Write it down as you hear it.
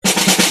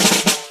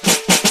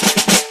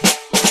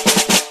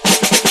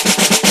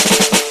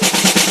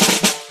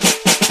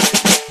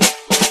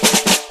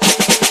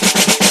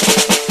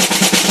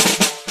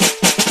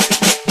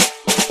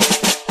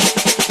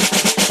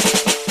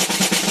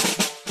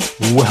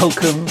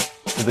Welcome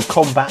to the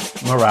Combat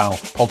Morale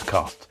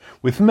podcast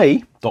with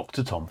me,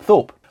 Dr. Tom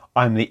Thorpe.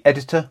 I'm the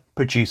editor,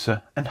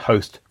 producer and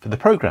host for the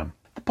programme.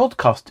 The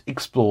podcast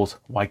explores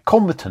why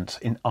combatants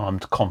in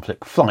armed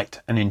conflict fight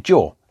and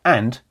endure,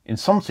 and, in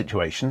some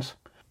situations,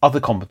 other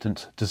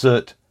combatants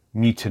desert,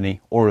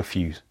 mutiny or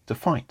refuse to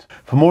fight.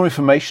 For more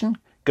information,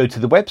 go to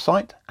the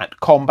website at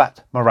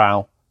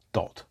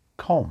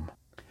combatmorale.com.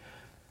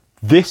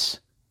 This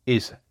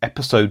is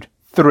episode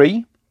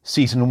 3,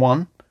 season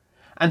 1,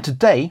 and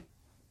today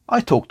I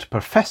talked to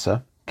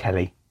Professor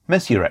Kelly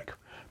Mezurek,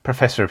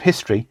 Professor of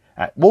History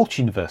at Walsh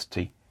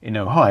University in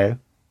Ohio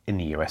in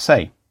the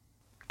USA.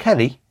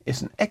 Kelly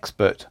is an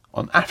expert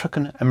on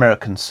African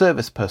American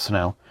service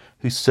personnel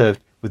who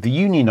served with the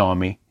Union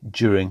Army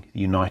during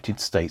the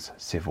United States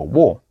Civil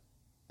War.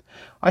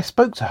 I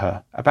spoke to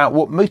her about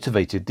what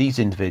motivated these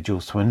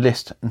individuals to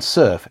enlist and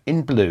serve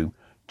in blue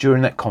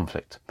during that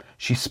conflict.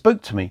 She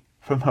spoke to me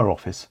from her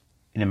office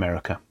in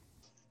America.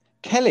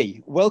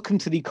 Kelly, welcome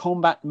to the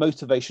Combat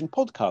Motivation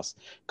podcast.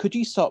 Could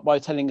you start by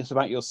telling us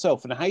about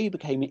yourself and how you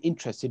became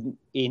interested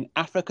in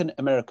African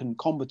American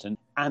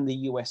combatants and the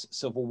US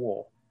Civil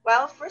War?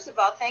 Well, first of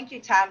all, thank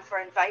you, Tom, for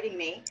inviting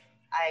me.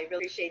 I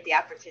really appreciate the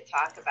opportunity to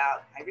talk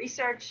about my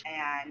research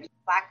and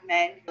Black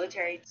men,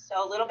 military.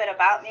 So a little bit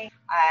about me.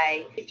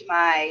 I received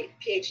my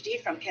PhD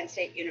from Kent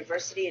State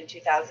University in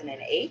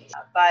 2008,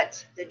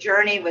 but the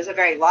journey was a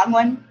very long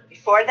one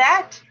before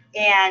that.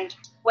 And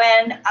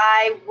when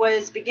I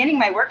was beginning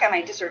my work on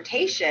my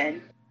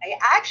dissertation, I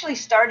actually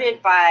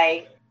started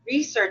by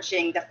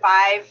researching the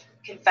 5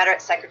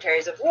 Confederate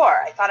Secretaries of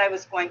War. I thought I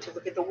was going to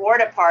look at the War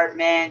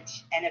Department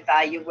and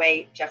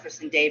evaluate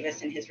Jefferson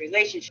Davis and his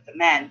relationship with the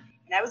men.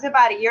 And I was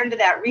about a year into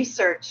that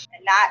research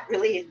and not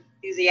really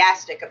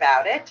enthusiastic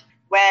about it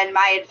when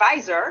my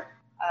advisor,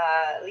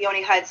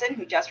 Leonie Hudson,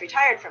 who just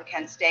retired from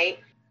Kent State,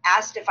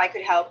 asked if I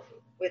could help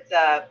with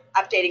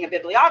updating a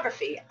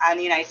bibliography on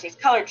the United States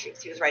colored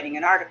troops. He was writing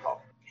an article.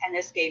 And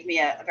this gave me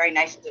a very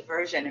nice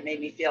diversion and made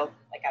me feel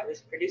like I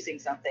was producing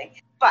something.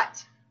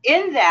 But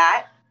in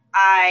that,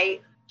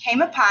 I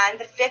came upon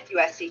the 5th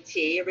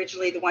USCT,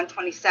 originally the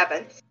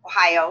 127th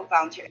Ohio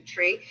Volunteer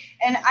Infantry,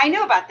 and I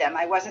knew about them.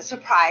 I wasn't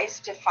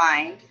surprised to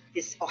find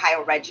this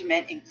Ohio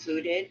regiment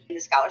included in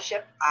the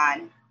scholarship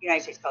on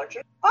United States colored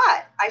troops.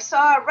 But I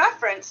saw a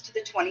reference to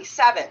the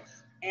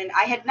 27th, and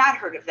I had not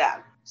heard of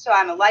them. So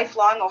I'm a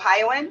lifelong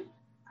Ohioan.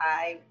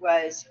 I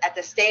was at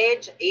the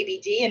stage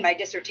ABD in my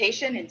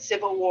dissertation in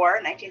Civil War,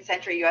 19th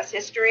century U.S.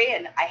 history,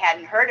 and I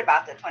hadn't heard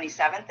about the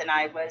 27th, and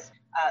I was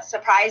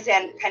surprised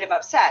and kind of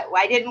upset.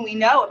 Why didn't we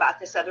know about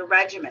this other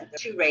regiment, the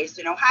 2 raised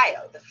in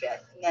Ohio, the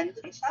 5th and then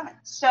the 27th?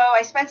 So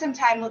I spent some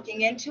time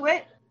looking into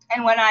it,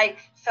 and when I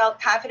felt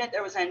confident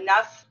there was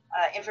enough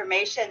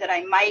information that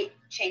I might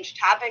change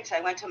topics,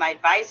 I went to my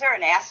advisor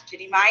and asked, did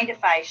he mind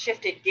if I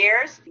shifted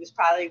gears? He was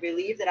probably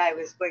relieved that I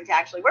was going to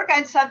actually work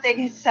on something,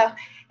 and so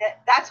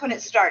that's when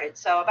it started.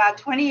 So about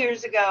 20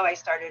 years ago, I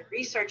started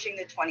researching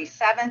the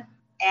 27th,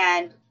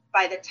 and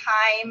by the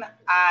time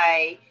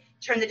I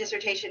turned the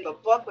dissertation into a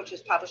book, which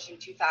was published in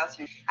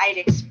 2000, I had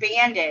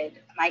expanded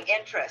my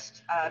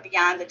interest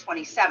beyond the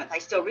 27th. I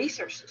still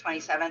research the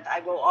 27th.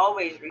 I will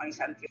always read the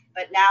 27th,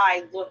 but now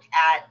I look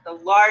at the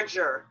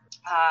larger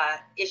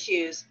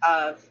issues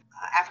of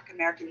African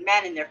American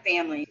men and their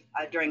families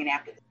during and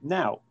after.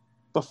 Now,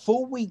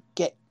 before the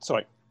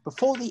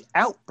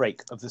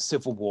outbreak of the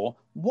Civil War,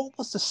 what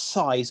was the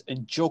size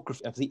and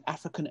geography of the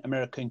African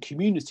American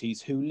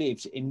communities who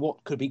lived in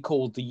what could be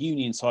called the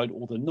Union side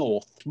or the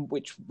North,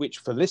 which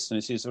for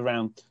listeners is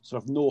around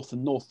sort of North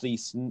and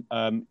Northeastern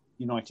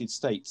United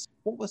States?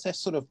 What was their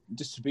sort of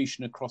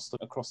distribution across the?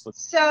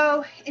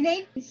 So in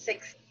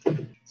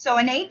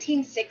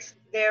 1860,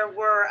 there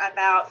were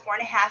about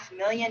 4.5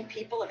 million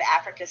people of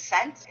Africa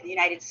sent in the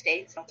United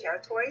States and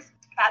territories.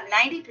 About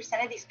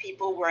 90% of these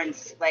people were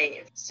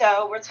enslaved.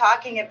 So we're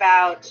talking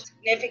about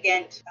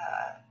significant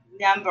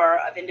number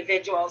of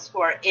individuals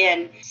who are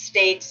in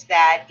states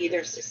that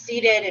either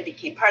seceded and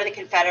became part of the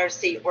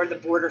Confederacy or the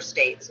border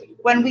states.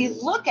 When we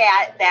look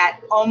at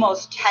that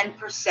almost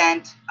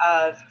 10%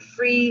 of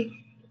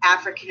free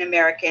African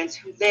Americans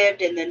who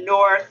lived in the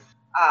North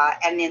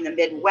and in the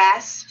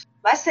Midwest,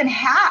 less than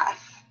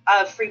half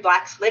of free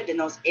Blacks lived in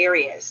those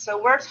areas. So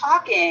we're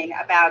talking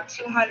about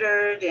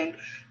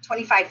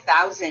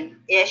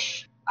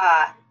 225,000-ish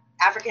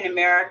African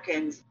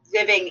Americans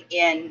living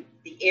in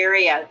the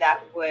area that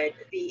would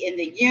be in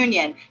the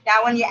Union.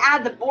 Now, when you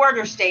add the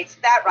border states,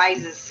 that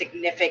rises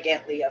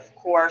significantly, of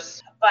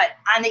course. But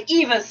on the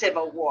eve of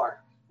Civil War,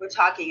 we're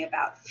talking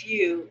about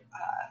few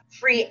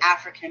free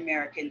African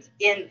Americans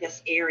in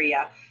this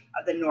area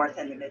of the North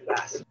and the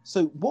Midwest.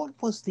 So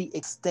what was the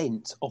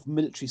extent of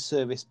military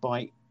service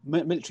by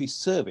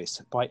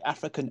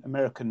African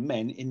American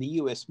men in the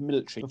US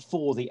military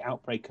before the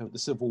outbreak of the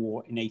Civil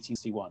War in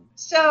 1861?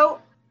 So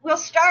we'll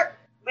start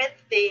with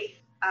the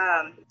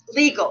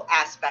legal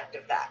aspect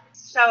of that.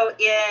 So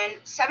in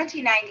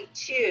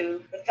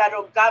 1792, the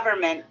federal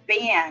government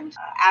banned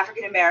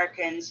African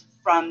Americans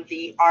from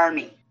the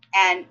Army.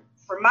 And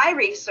For my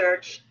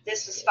research,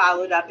 this was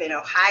followed up in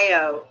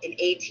Ohio in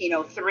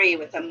 1803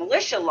 with a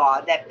militia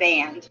law that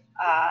banned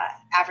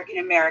African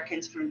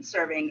Americans from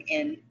serving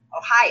in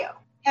Ohio.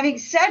 Having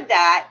said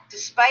that,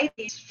 despite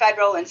these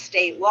federal and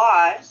state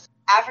laws,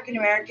 African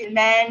American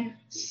men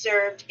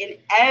served in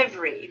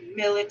every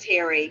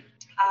military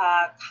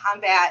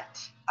combat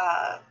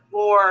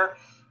war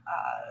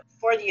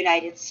for the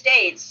United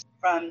States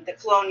from the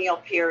colonial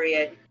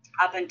period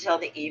up until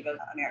the eve of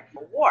the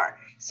American War.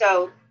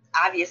 So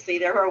obviously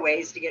there were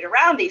ways to get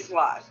around these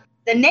laws.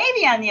 The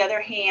Navy, on the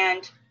other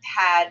hand,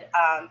 had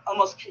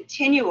almost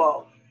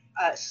continual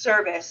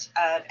service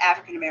of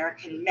African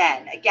American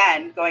men,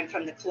 again, going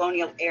from the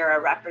colonial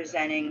era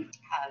representing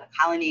the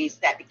colonies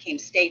that became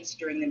states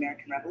during the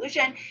American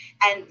Revolution,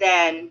 and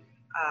then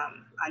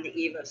on the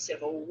eve of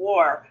Civil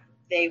War,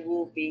 they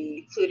will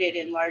be included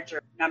in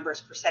larger numbers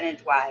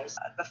percentage-wise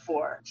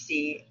before you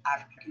see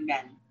African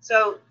men.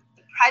 So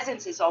the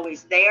presence is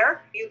always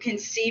there. You can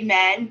see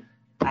men,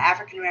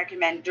 African American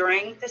men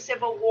during the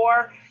Civil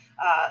War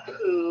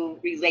who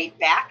relate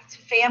back to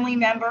family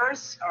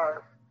members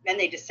or men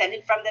they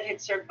descended from that had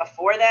served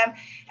before them,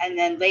 and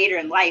then later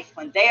in life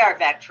when they are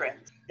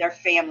veterans, their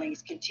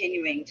families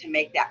continuing to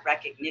make that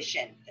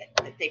recognition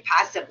that they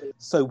possibly.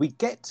 So we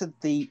get to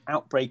the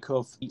outbreak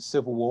of the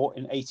Civil War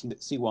in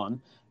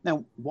 1861.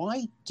 Now,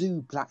 why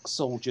do black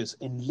soldiers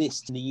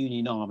enlist in the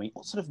Union Army?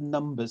 What sort of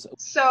numbers?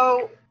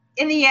 So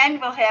in the end,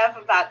 we'll have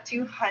about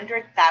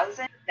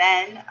 200,000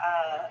 men,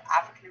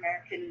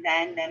 African-American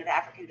men of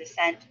African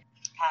descent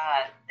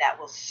that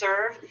will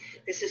serve.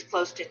 This is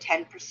close to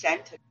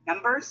 10% of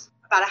numbers.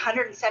 About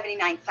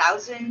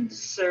 179,000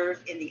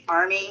 serve in the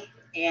Army,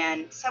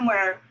 and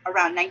somewhere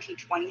around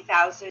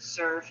 20,000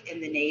 serve in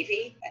the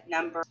Navy. That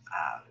number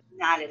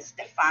not as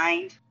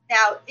defined.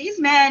 Now, these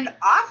men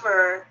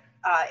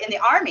in the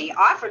Army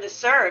offer to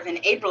serve in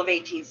April of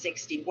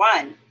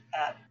 1861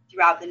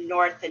 throughout the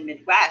North and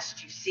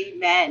Midwest. You see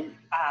men,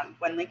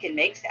 when Lincoln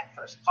makes that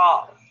first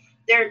call,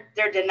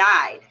 they're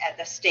denied at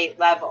the state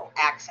level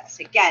access.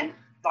 Again,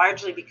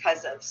 largely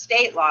because of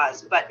state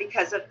laws, but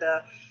because of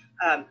the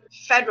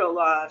federal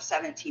law of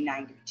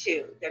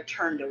 1792, they're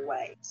turned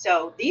away.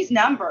 So these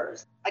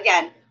numbers,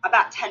 again,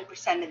 about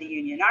 10% of the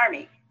Union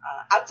Army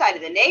outside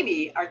of the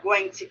Navy are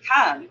going to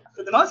come,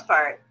 for the most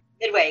part,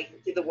 midway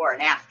through the war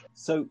and after.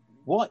 So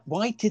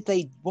why did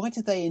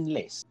they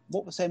enlist?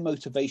 What was their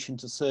motivation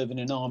to serve in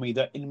an army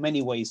that in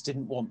many ways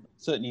didn't want,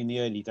 certainly in the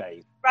early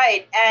days?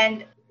 Right,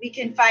 and we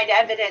can find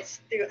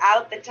evidence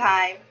throughout the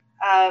time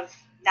of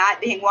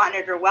not being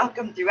wanted or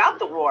welcomed throughout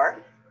the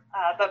war,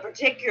 but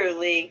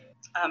particularly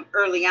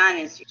early on,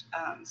 as you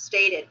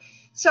stated.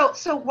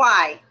 So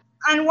why?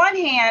 On one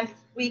hand,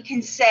 we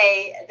can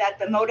say that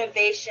the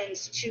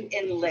motivations to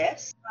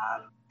enlist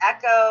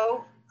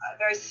echo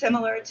very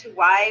similar to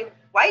why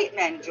white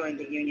men joined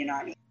the Union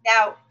Army.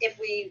 Now, if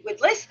we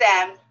would list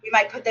them, we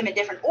might put them in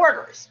different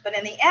orders, but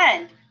in the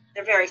end,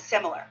 they're very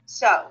similar.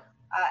 So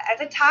at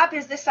the top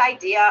is this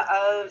idea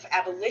of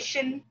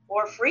abolition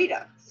or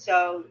freedom.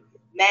 So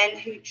men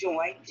who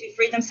join to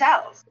free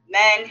themselves,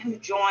 men who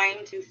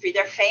join to free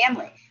their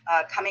family,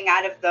 coming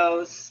out of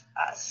those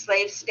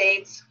slave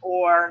states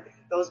or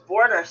those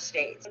border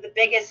states. The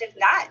biggest, if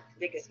not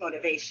the biggest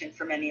motivation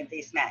for many of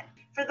these men.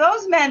 For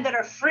those men that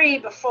are free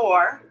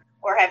before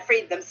or have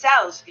freed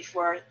themselves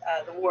before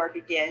the war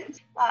begins,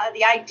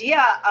 the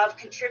idea of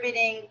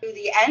contributing to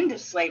the end of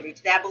slavery,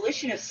 to the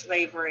abolition of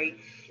slavery,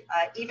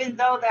 even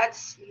though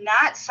that's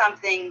not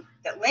something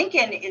that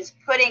Lincoln is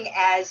putting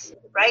as,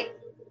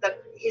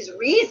 his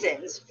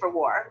reasons for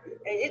war,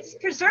 it's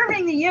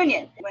preserving the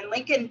Union. When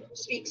Lincoln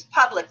speaks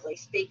publicly,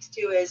 speaks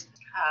to his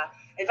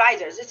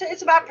advisors,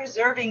 it's about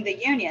preserving the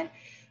Union.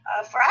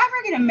 For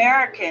African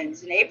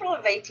Americans in April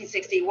of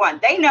 1861,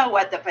 they know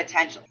what the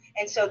potential is.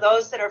 And so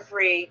those that are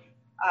free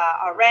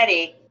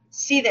already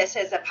see this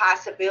as a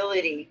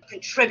possibility of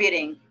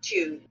contributing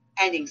to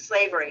ending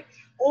slavery.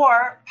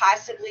 Or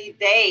possibly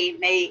they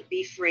may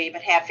be free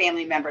but have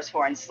family members who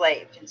are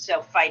enslaved, and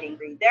so fighting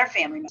free their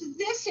family members. So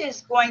this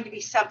is going to be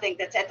something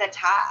that's at the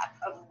top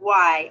of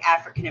why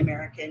African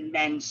American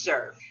men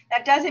serve.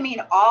 That doesn't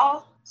mean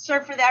all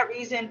serve for that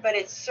reason, but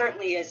it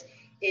certainly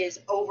is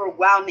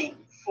overwhelming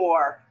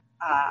for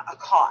a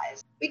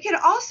cause. We can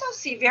also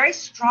see very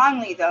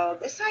strongly, though,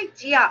 this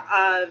idea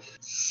of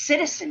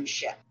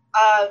citizenship,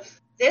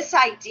 of this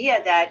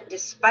idea that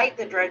despite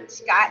the Dred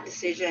Scott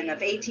decision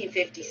of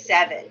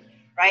 1857,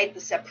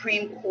 the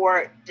Supreme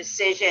Court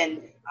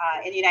decision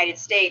in the United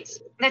States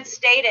that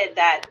stated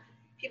that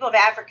people of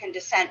African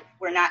descent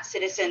were not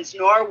citizens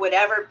nor would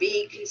ever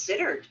be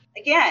considered.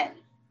 Again,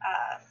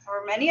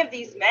 for many of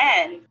these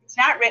men, it's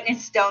not written in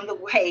stone the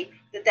way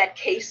that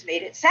case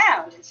made it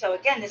sound. And so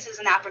again, this is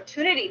an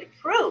opportunity to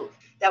prove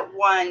that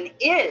one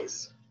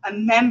is a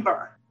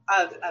member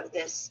of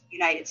this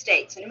United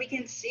States. And we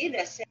can see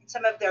this in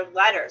some of their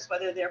letters,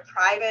 whether they're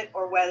private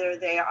or whether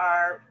they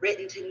are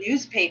written to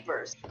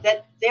newspapers,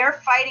 that they're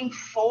fighting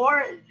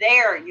for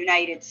their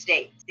United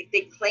States.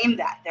 They claim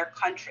that, their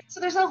country.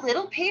 So there's a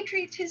little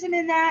patriotism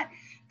in that,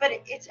 but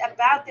it's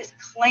about this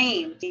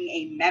claim being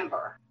a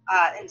member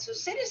And so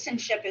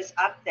citizenship is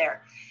up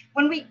there.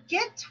 When we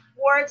get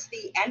towards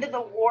the end of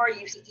the war,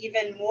 you see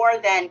even more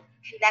than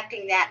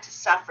connecting that to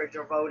suffrage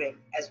or voting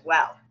as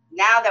well.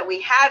 Now that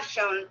we have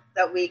shown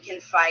that we can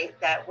fight,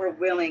 that we're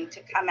willing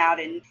to come out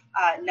in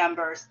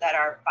numbers that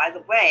are, by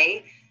the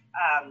way,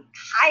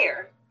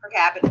 higher per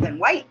capita than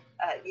white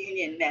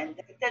Union men,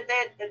 that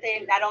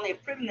they not only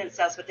have proven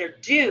themselves, but they're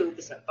due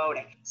this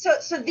voting.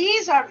 So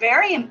these are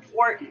very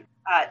important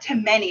to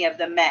many of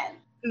the men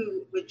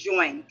who would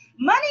join.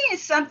 Money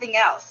is something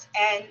else,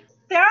 and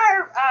there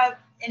are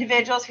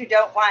individuals who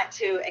don't want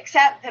to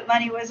accept that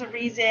money was a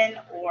reason,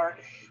 or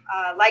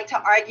like to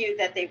argue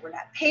that they were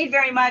not paid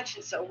very much,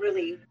 and so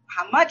really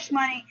how much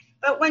money.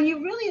 But when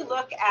you really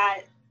look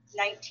at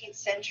 19th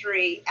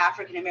century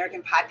African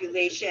American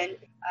population,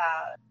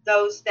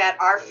 those that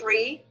are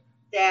free,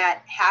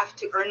 that have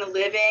to earn a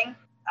living,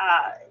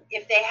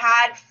 if they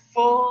had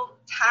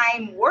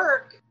full-time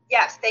work,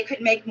 yes, they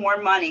could make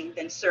more money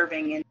than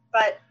serving.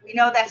 But we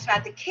know that's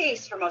not the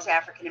case for most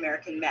African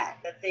American men,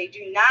 that they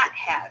do not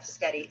have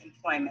steady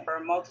employment for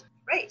a multiple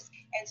race.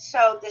 And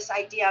so this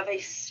idea of a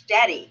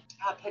steady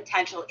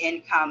potential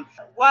income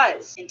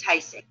was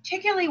enticing,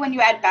 particularly when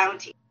you add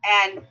bounty.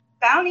 And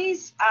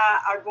bounties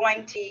are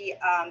going to be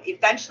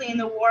eventually in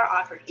the war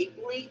offered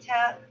equally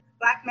to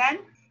Black men,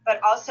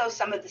 but also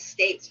some of the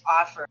states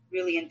offer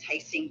really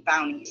enticing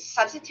bounties.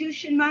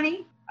 Substitution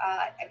money,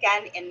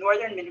 again, in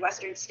northern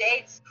Midwestern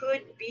states,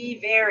 could be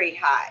very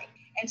high.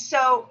 And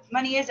so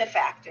money is a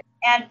factor.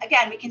 And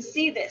again, we can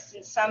see this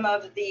in some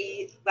of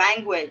the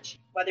language,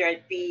 whether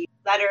it be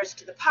letters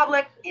to the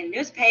public, in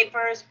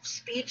newspapers,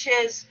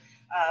 speeches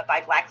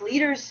by Black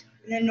leaders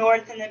in the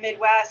North and the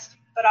Midwest,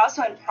 but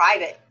also in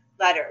private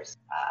letters.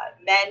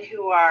 Men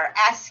who are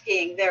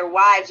asking their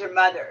wives or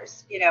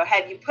mothers,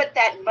 have you put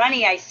that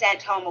money I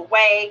sent home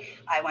away?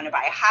 I want to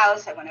buy a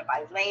house. I want to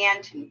buy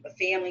land to move a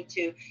family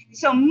to.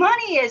 So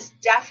money is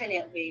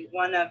definitely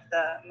one of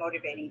the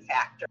motivating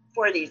factors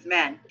for these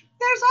men.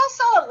 There's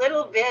also a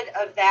little bit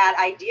of that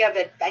idea of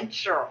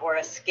adventure or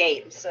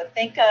escape. So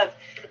think of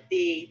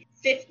the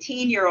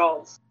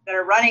 15-year-olds that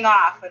are running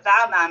off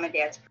without mom and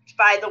dad's, which,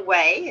 by the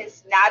way,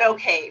 is not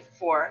okay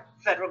for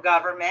federal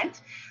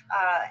government.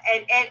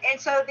 And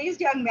so these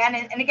young men,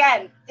 and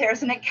again,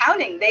 there's an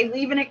accounting. They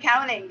leave an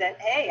accounting that,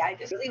 hey, I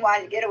just really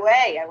wanted to get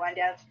away. I wanted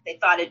to have, they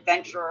thought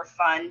adventure or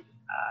fun,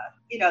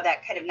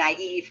 that kind of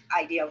naive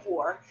idea of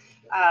war,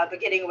 but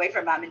getting away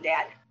from mom and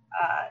dad.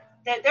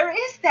 There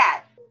is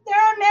that. There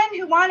are men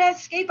who want to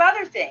escape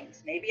other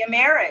things, maybe a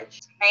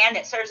marriage. A man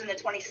that serves in the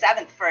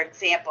 27th, for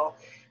example,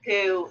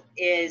 who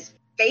is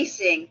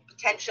facing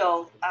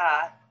potential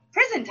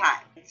prison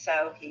time. And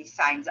so he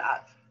signs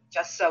up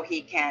just so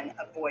he can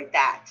avoid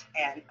that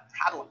and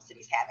problems that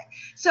he's having.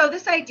 So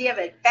this idea of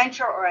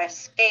adventure or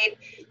escape,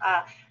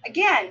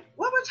 again,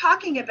 what we're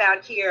talking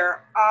about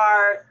here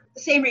are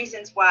the same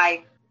reasons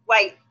why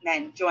white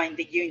men joined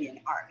the Union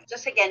Army,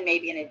 just again,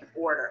 maybe in a different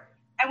order.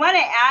 I want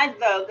to add,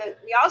 though, that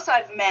we also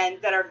have men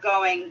that are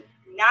going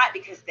not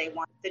because they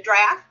want. The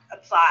draft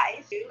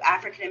applies to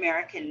African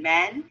American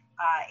men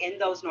in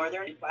those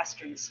northern and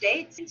western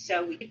states. And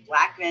so we get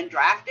Black men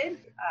drafted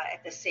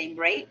at the same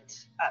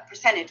rate,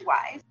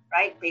 percentage-wise,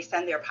 right, based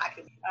on their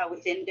population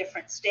within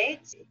different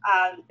states.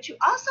 But you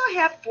also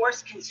have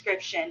forced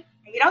conscription.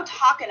 And we don't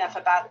talk enough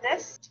about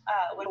this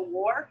when a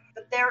war,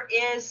 but there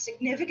is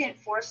significant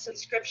forced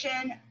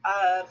conscription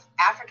of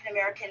African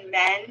American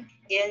men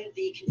in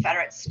the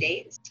Confederate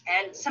states.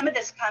 And some of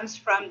this comes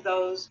from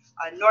those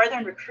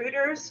northern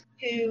recruiters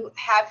who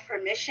have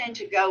permission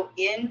to go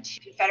into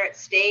Confederate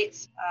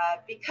states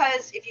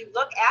because if you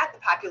look at the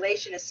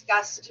population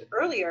discussed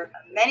earlier,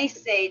 many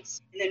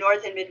states in the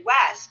North and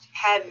Midwest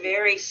have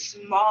very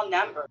small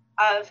numbers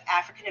of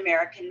African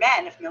American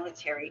men of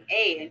military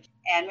age.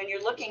 And when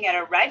you're looking at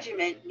a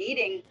regiment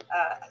needing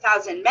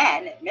 1,000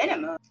 men at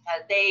minimum,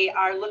 they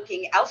are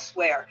looking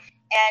elsewhere.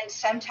 And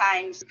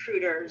sometimes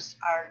recruiters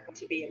are going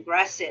to be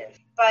aggressive.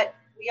 But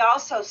we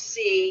also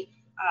see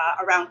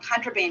around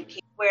contraband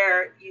camps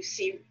where you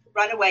see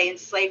runaway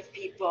enslaved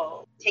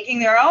people taking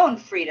their own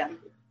freedom,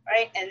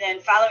 right? And then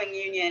following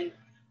Union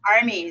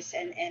armies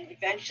and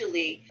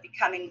eventually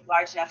becoming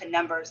large enough in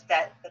numbers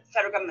that the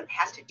federal government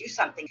has to do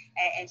something.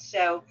 And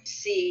so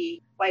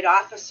see white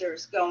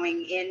officers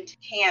going into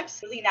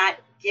camps, really not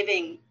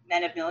giving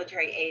men of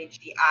military age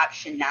the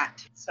option not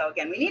to. So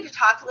again, we need to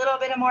talk a little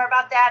bit more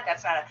about that.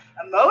 That's not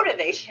a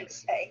motivation to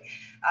say.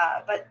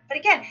 But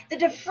again, the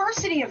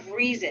diversity of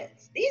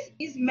reasons.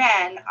 These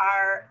men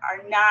are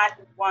not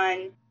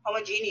one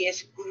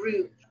homogeneous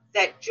group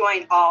that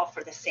join all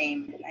for the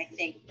same. And I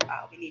think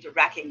we need to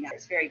recognize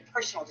it's very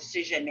personal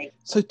decision making.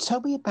 So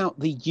tell me about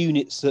the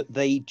units that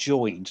they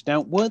joined. Now,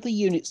 were the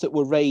units that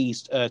were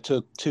raised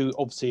to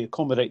obviously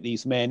accommodate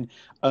these men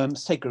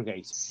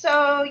segregated?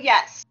 So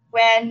yes,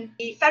 when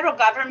the federal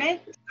government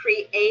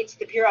creates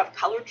the Bureau of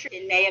Colored Troops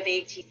in May of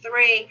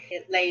 1983,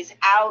 it lays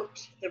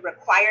out the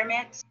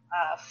requirements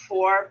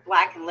for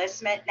Black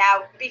enlistment.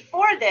 Now,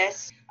 before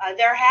this,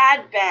 there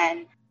had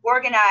been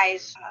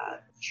organized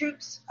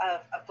troops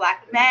of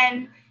Black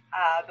men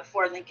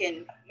before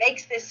Lincoln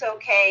makes this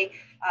okay.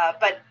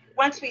 But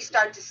once we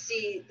start to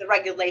see the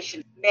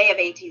regulation, May of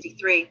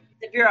 1863,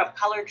 the Bureau of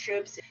Colored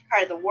Troops is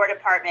part of the War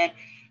Department,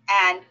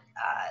 and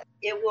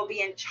it will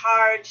be in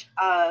charge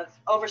of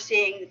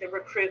overseeing the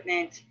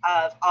recruitment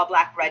of all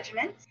black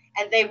regiments,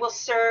 and they will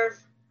serve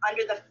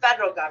under the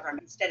federal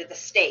government instead of the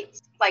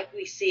states, like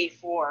we see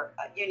for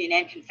Union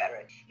and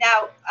Confederate.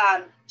 Now,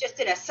 just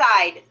an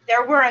aside,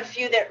 there were a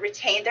few that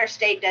retained their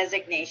state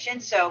designation,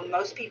 so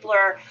most people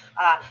are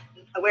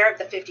aware of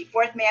the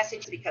 54th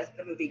Massachusetts because of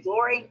the movie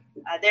Glory.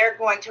 They're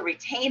going to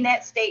retain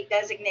that state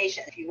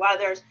designation, a few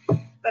others.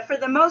 But for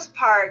the most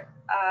part,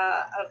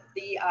 of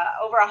the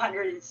over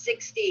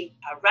 160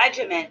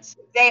 regiments,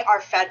 they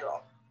are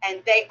federal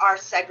and they are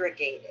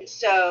segregated.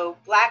 So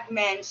black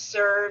men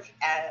serve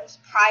as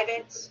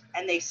privates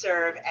and they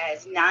serve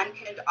as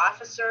non-commissioned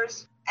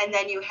officers. And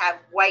then you have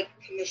white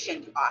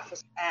commissioned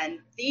officers. And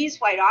these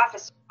white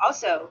officers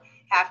also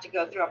have to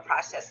go through a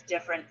process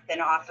different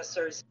than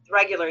officers,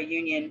 regular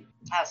Union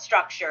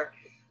structure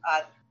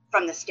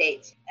from the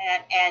states.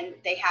 And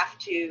they have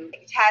to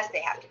test, they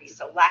have to be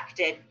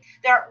selected.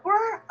 There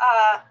were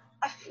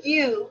a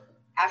few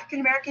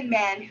African-American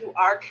men who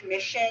are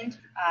commissioned.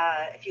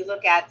 If you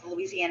look at the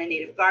Louisiana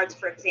Native Guards,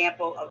 for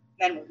example,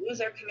 men will lose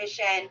their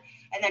commission.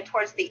 And then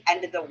towards the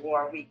end of the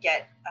war, we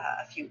get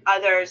a few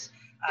others.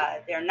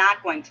 They're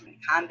not going to be in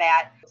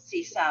combat. We'll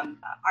see some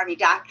Army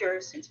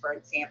doctors, for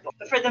example.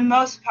 But for the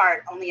most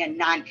part, only a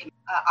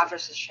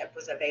non-officership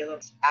was available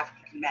to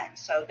African men.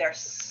 So they're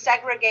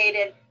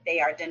segregated.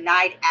 They are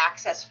denied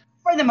access,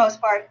 for the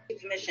most part, to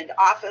commissioned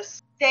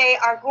office. They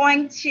are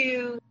going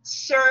to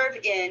serve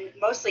in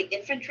mostly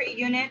infantry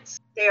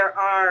units. There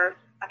are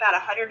about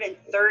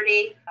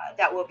 130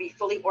 that will be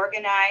fully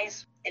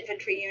organized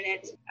infantry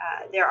units.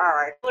 There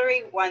are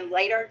artillery, 1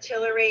 light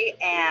artillery,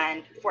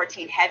 and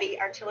 14 heavy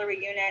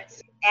artillery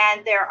units.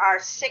 And there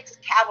are 6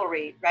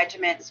 cavalry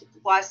regiments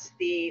plus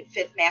the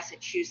 5th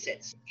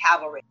Massachusetts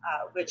Cavalry,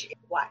 which is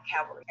black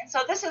cavalry. And so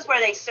this is where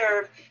they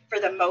serve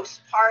for the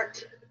most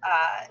part.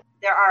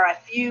 There are a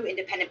few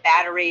independent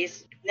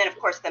batteries. And then, of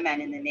course, the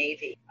men in the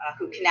Navy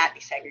who cannot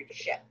be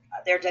segregated.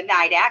 They're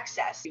denied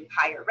access to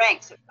higher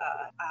ranks.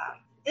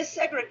 This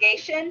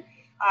segregation,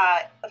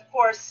 of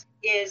course,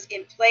 is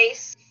in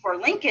place for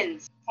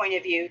Lincoln's point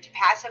of view to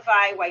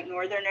pacify white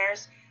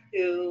Northerners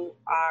who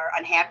are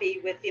unhappy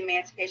with the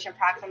Emancipation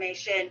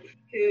Proclamation,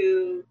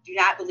 who do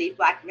not believe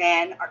black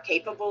men are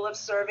capable of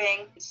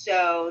serving.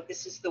 So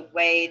this is the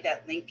way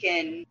that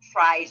Lincoln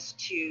tries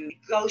to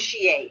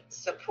negotiate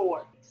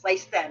support,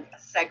 place them a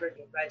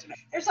segregated regiment.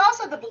 There's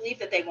also the belief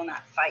that they will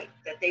not fight,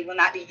 that they will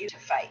not be used to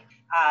fight,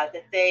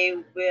 that they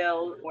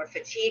will more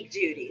fatigue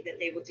duty, that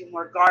they will do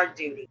more guard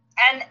duty.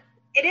 And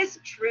it is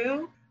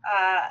true,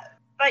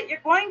 but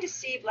you're going to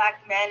see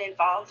black men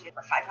involved in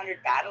over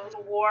 500 battles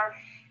of war,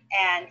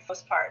 and for the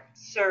most part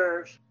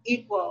serve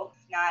equal,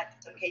 if not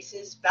in some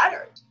cases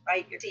better,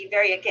 right? You see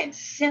very, again,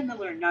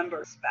 similar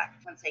numbers back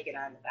once they get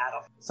on the battle.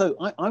 So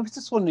I was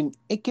just wondering,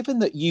 given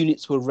that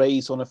units were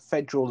raised on a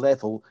federal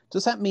level,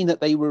 does that mean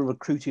that they were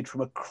recruited from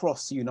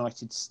across the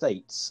United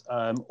States,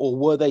 or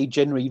were they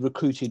generally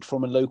recruited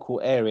from a local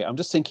area? I'm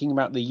just thinking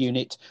about the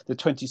unit, the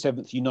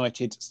 27th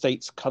United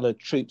States Colored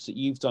Troops that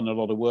you've done a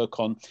lot of work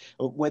on,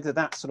 whether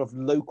that sort of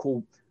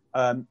local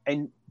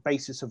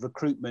basis of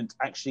recruitment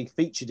actually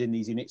featured in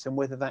these units, and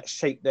whether that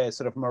shaped their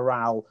sort of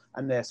morale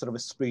and their sort of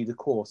esprit de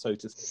corps, so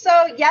to speak.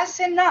 So yes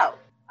and no.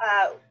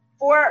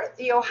 For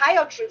the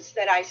Ohio troops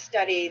that I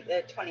studied,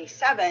 the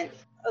 27th,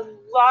 a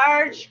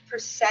large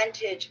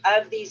percentage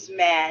of these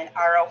men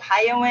are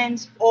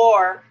Ohioans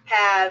or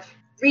have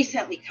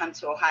recently come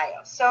to Ohio.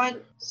 So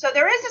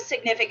there is a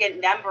significant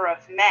number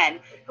of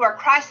men who are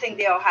crossing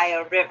the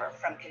Ohio River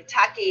from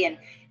Kentucky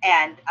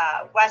and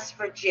West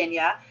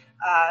Virginia,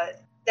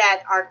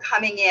 that are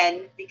coming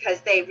in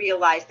because they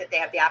realize that they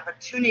have the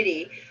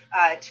opportunity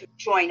to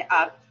join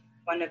up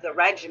one of the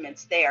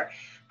regiments there.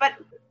 But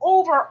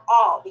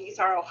overall, these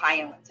are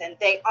Ohioans, and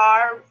they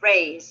are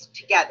raised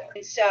together.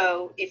 And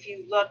so if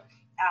you look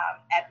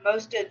at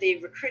most of the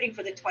recruiting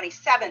for the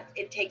 27th,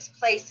 it takes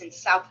place in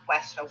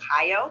Southwest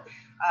Ohio,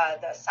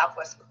 the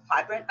southwest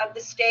quadrant of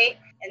the state.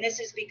 And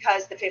this is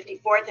because the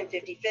 54th and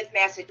 55th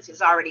Massachusetts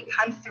has already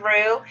come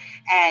through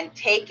and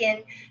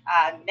taken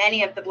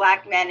many of the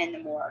black men in the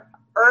more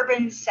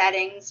urban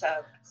settings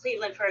of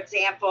Cleveland, for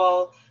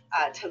example,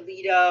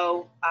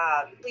 Toledo,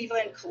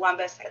 Cleveland,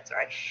 Columbus, that's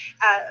right.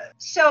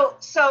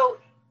 So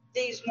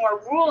these more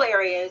rural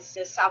areas,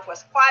 the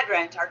Southwest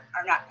quadrant, are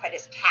not quite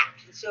as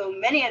tapped. And so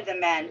many of the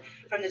men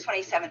from the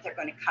 27th are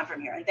going to come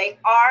from here, and they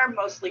are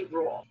mostly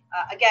rural.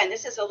 Again,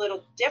 this is a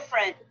little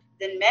different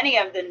than many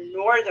of the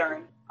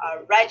northern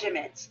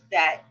regiments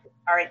that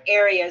are in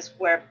areas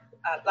where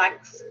Black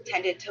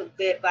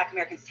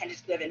Americans tended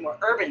to live in more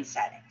urban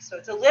settings. So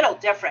it's a little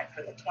different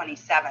for the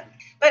 27th,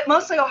 but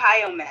mostly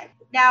Ohio men.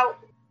 Now,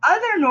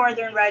 other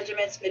northern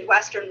regiments,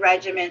 Midwestern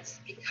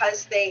regiments,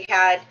 because they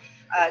had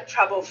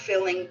trouble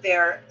filling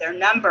their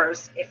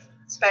numbers,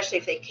 especially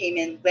if they came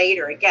in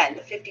later, again,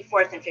 the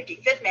 54th and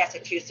 55th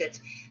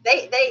Massachusetts,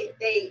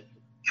 they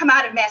come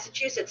out of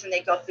Massachusetts and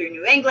they go through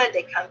New England,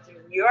 they come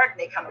through New York,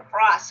 they come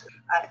across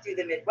through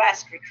the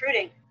Midwest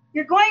recruiting,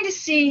 you're going to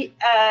see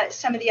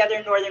some of the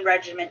other northern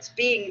regiments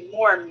being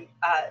more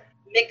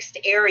mixed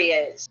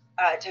areas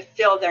to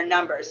fill their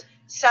numbers.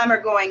 Some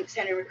are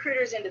sending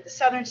recruiters into the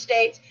southern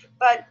states,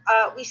 but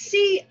we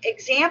see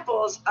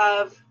examples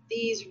of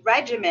these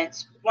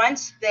regiments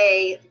once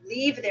they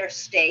leave their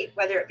state,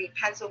 whether it be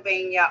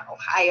Pennsylvania,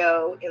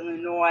 Ohio,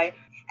 Illinois,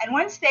 and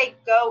once they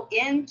go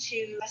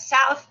into the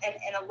South, and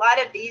a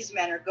lot of these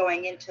men are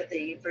going into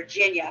the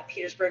Virginia,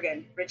 Petersburg,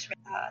 and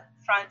Richmond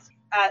fronts,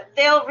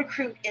 they'll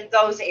recruit in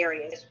those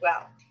areas as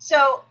well.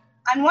 So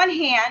on one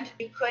hand,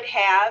 you could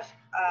have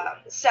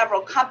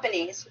several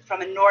companies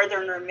from a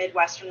northern or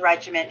Midwestern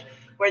regiment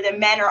where the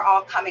men are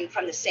all coming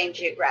from the same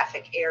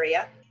geographic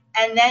area.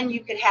 And then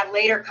you could have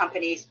later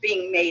companies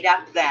being made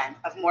up then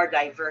of more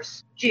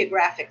diverse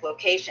geographic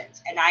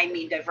locations. And I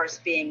mean diverse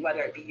being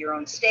whether it be your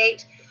own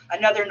state,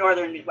 another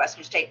northern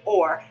Midwestern state,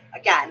 or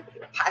again,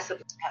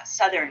 possibly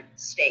southern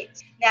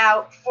states.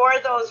 Now, for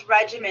those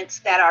regiments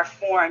that are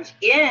formed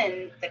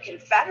in the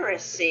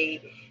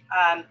Confederacy,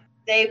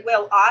 they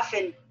will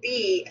often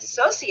be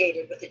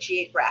associated with a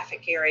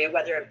geographic area,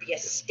 whether it be a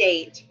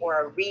state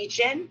or a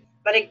region.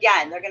 But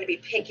again, they're going to be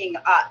picking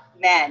up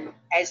men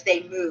as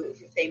they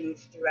move, if they move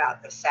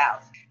throughout the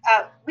South.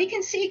 We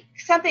can see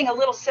something a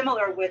little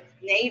similar with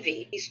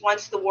Navy, at least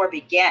once the war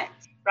begins,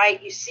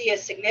 right? You see a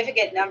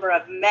significant number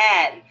of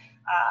men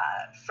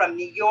from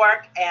New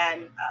York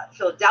and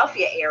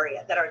Philadelphia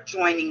area that are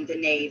joining the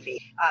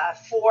Navy.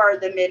 For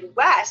the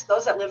Midwest,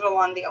 those that live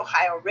along the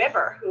Ohio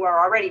River who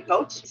are already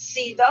boats,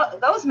 see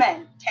those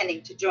men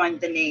tending to join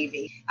the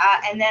Navy.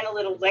 And then a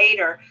little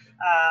later,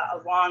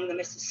 along the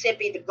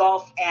Mississippi, the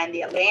Gulf, and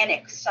the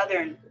Atlantic,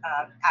 southern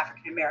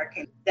African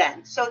American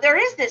then. So there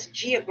is this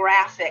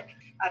geographic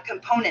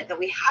component that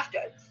we have to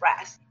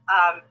address.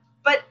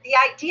 But the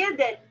idea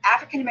that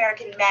African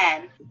American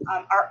men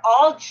are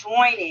all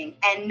joining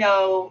and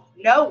know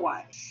no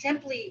one is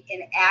simply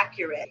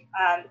inaccurate.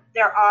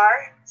 There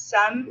are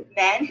some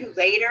men who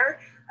later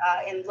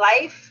in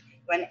life,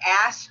 when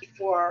asked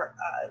for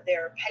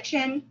their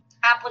pension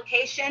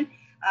application,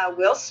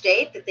 will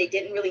state that they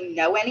didn't really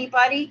know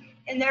anybody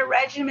in their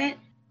regiment,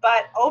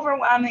 but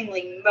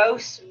overwhelmingly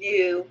most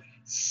knew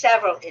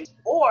several.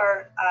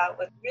 Or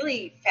what's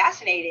really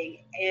fascinating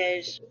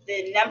is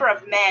the number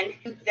of men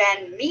who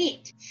then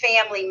meet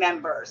family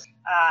members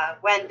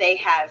when they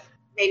have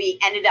maybe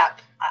ended up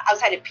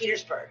outside of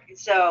Petersburg. And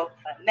so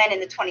men in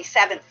the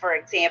 27th, for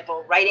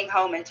example, writing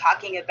home and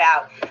talking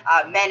about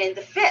men in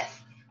the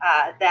 5th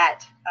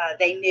that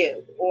they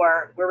knew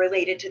or were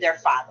related to their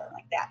father,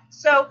 like that.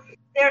 So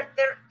there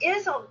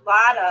is a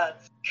lot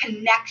of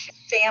connection,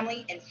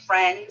 family and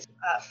friends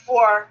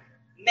for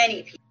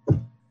many people.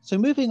 So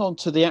moving on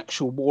to the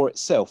actual war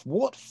itself,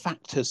 what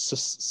factors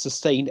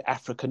sustained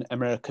African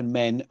American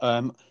men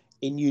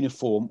in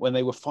uniform when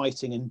they were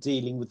fighting and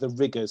dealing with the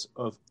rigors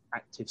of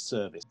active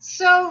service?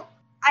 So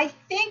I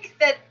think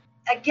that,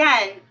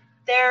 again,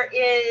 there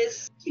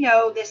is,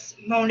 this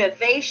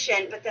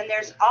motivation, but then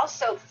there's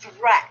also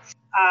threats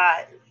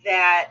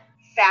that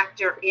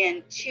factor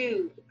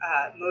into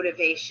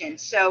motivation.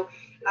 So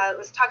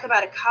let's talk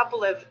about a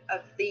couple of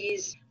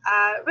these.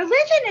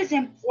 Religion is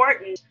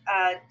important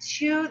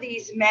to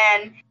these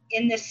men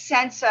in the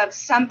sense of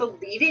some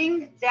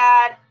believing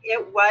that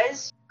it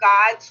was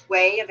God's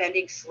way of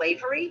ending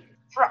slavery.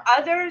 For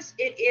others,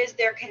 it is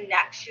their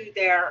connection to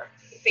their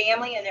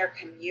family and their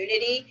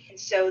community. And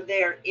so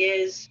there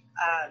is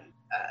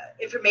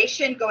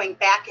information going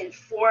back and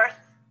forth,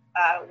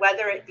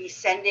 whether it be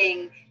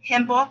sending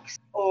hymn books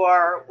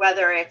or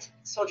whether it's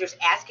soldiers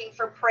asking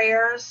for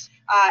prayers.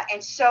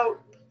 And so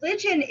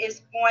religion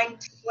is going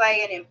to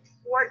play an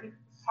important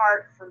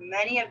part for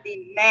many of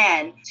the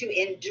men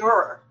to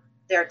endure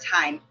their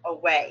time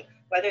away,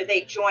 whether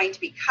they joined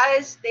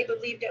because they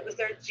believed it was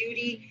their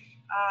duty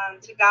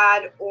to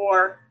God,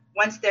 or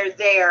once they're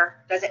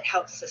there, does it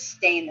help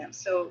sustain them?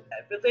 So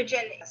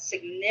religion is a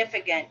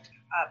significant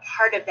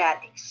part of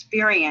that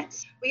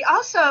experience. We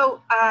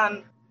also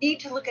need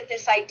to look at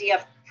this idea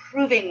of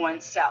proving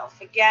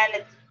oneself. Again,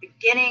 at the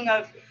beginning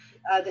of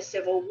the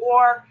Civil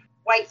War,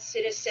 white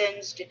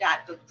citizens did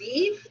not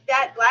believe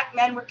that Black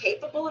men were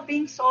capable of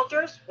being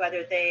soldiers,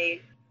 whether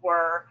they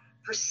were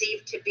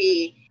perceived to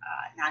be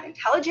not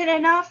intelligent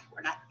enough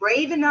or not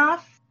brave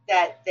enough,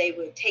 that they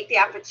would take the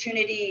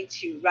opportunity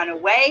to run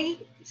away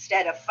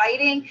instead of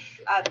fighting.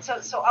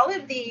 So all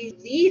of the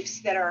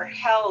beliefs that are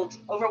held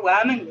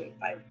overwhelmingly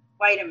by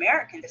white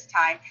Americans this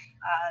time,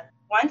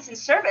 once in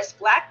service,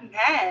 Black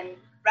men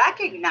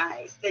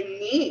recognize the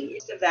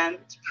need of them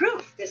to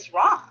prove this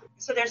wrong.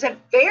 So there's a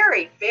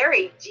very,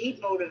 very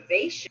deep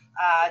motivation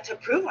to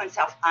prove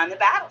oneself on the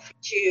battlefield,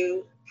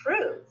 to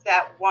prove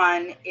that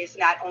one is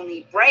not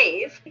only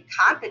brave and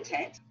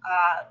competent,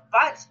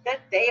 but that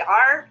they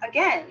are,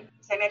 again,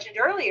 as I mentioned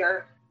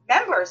earlier,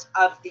 members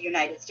of the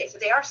United States. So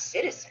they are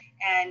citizens.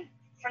 And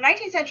for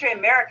 19th century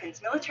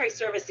Americans, military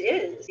service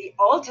is the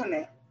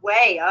ultimate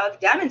way of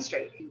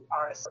demonstrating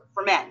our support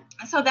for men.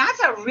 And so that's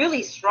a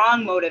really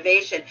strong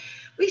motivation.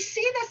 We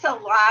see this a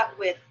lot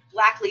with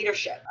Black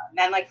leadership,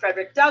 men like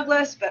Frederick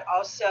Douglass, but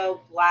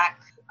also Black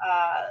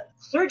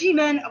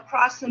clergymen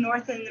across the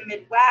North and the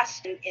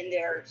Midwest in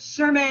their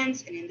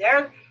sermons and in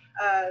their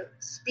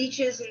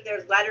speeches and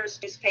their letters,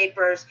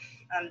 newspapers.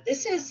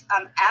 This is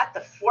at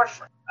the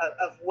forefront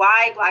of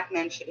why Black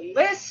men should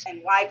enlist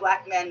and why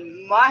Black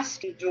men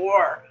must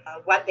endure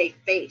what they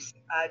face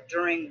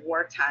during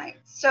wartime.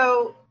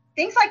 So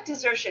things like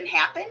desertion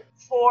happen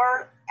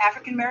for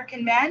African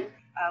American men.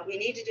 We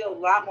need to do a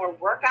lot more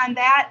work on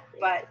that,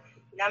 but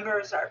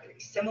numbers are pretty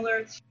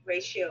similar to the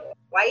ratio of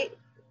white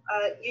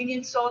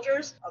Union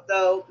soldiers,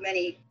 although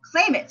many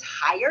claim it's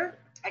higher.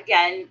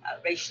 Again,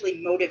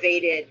 racially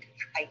motivated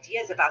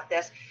ideas about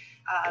this.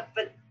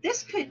 But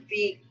this could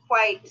be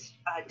quite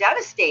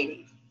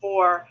devastating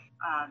for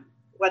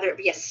whether it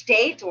be a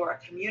state or a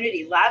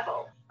community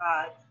level,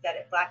 that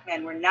if Black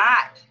men were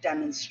not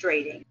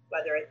demonstrating,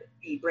 whether it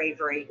be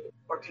bravery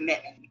or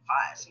commitment in the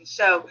cause. And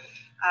so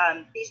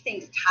these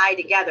things tie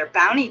together.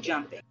 Bounty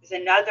jumping is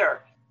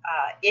another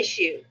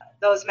issue.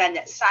 Those men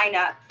that sign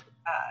up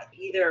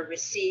either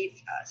receive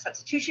a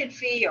substitution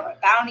fee or a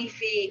bounty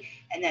fee,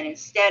 and then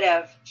instead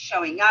of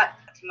showing up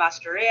to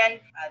muster in,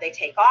 they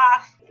take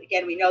off.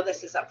 Again, we know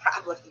this is a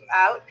problem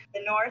throughout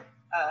the North,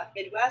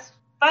 Midwest.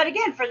 But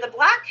again, for the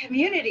Black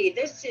community,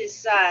 this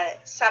is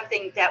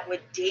something that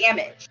would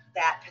damage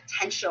that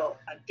potential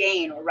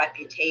gain or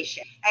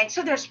reputation. And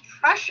so there's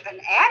pressure, an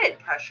added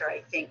pressure,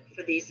 I think,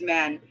 for these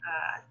men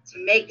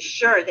to make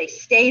sure they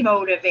stay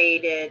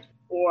motivated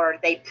or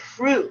they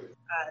prove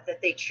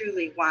that they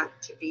truly want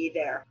to be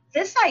there.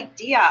 This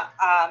idea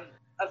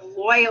of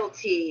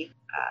loyalty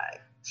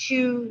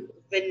to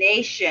the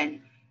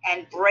nation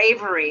and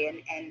bravery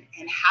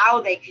and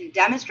how they can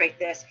demonstrate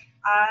this,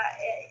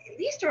 at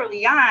least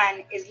early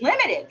on, is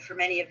limited for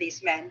many of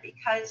these men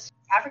because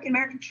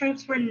African-American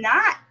troops were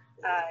not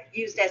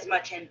used as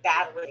much in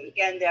battle.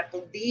 Again, that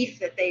belief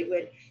that they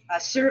would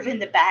serve in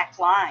the back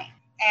line.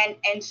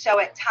 And so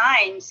at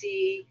times,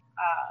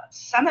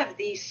 some of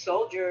these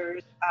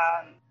soldiers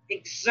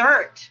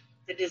exert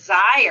the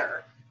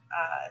desire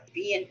to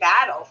be in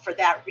battle for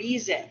that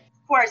reason.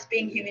 Of course,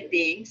 being human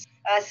beings,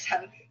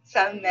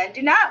 some men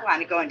do not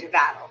want to go into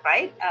battle,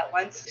 right?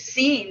 Once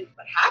seen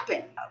what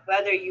happened,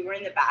 whether you were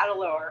in the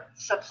battle or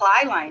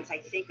supply lines, I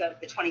think of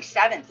the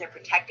 27th, they're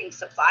protecting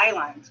supply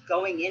lines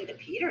going into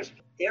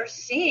Petersburg. They're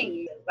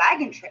seeing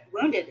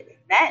wounded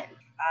men.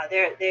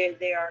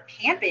 They are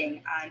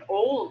camping on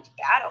old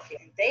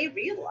battlefields. And they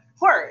realize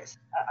horrors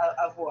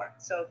of war.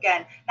 So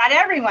again, not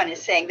everyone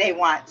is saying they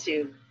want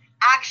to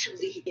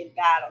actually be in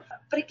battle.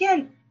 But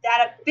again,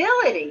 that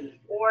ability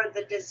or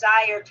the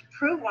desire to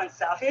prove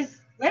oneself is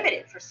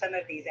limited for some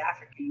of these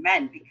African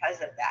men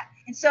because of that.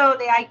 And so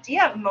the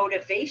idea of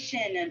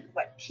motivation and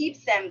what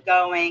keeps them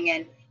going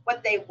and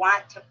what they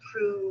want to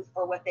prove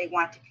or what they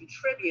want to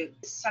contribute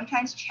is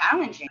sometimes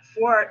challenging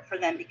for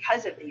them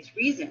because of these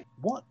reasons.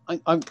 One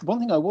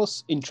thing I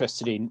was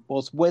interested in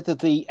was whether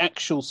the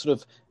actual sort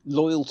of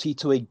loyalty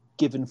to a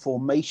given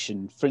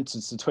formation, for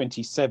instance, the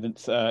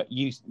 27th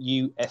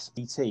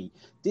USET,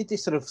 did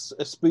this sort of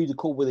esprit de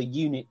corps with a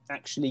unit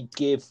actually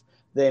give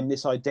them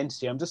this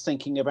identity? I'm just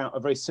thinking about a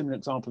very similar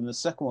example in the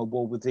Second World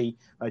War with the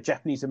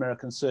Japanese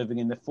Americans serving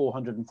in the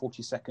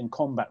 442nd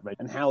Combat Regiment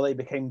and how they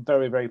became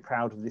very, very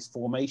proud of this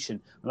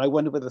formation. And I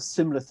wonder whether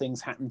similar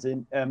things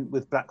happened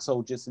with Black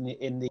soldiers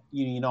in the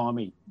Union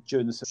Army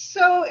during the...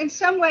 So in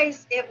some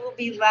ways it will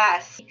be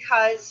less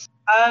because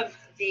of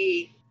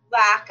the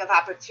lack of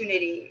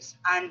opportunities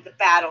on the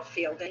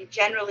battlefield, and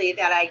generally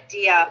that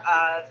idea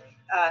of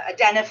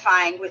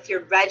identifying with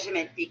your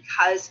regiment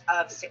because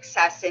of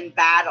success in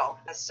battle.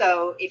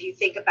 So if you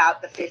think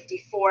about the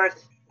 54th,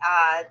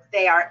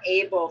 they are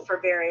able, for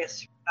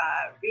various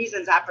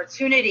reasons,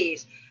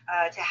 opportunities,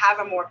 to have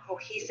a more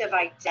cohesive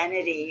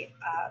identity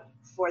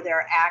for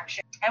their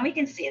action. And we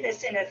can see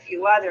this in a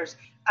few others.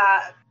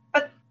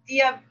 But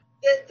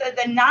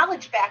the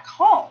knowledge back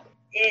home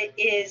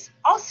is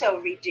also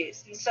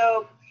reduced. And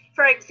so,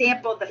 for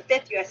example, the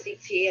 5th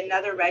USET,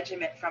 another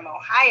regiment from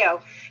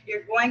Ohio,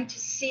 you're going to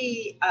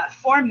see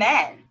 4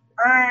 men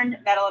earn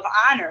Medal of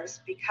Honors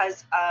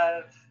because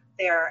of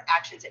their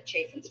actions at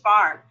Chaffin's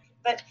Farm.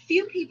 But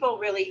few people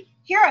really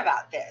hear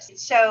about this. And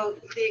so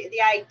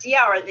the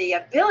idea or the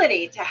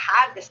ability to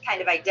have this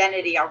kind of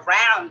identity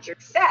around your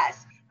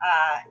success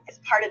as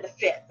part of the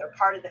 5th or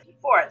part of the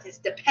 4th is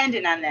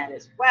dependent on that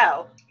as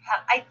well.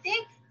 I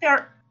think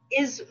there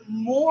is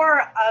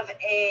more of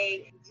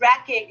a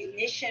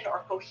recognition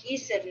or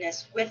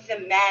cohesiveness with the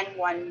men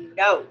one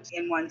knows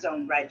in one's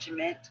own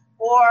regiment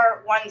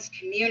or one's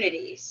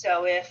community.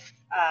 So if,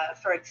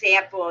 for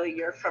example,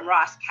 you're from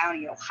Ross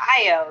County,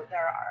 Ohio,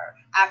 there are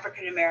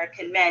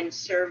African-American men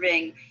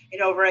serving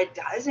in over a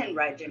dozen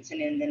regiments and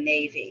in the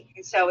Navy.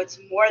 And so it's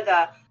more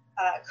the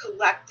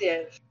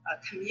collective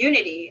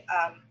community,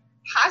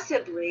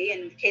 possibly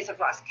in the case of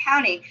Ross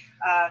County,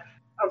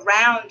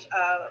 around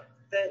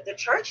the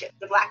churches,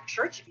 the Black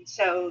churches.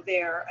 So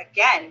there,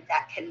 again,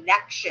 that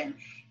connection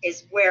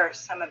is where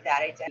some of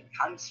that identity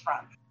comes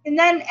from. And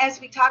then,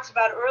 as we talked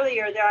about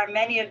earlier, there are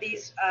many of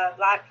these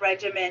black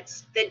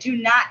regiments that do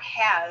not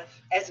have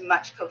as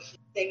much cohesion.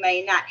 They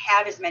may not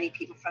have as many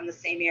people from the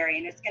same area,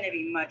 and it's going to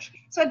be much.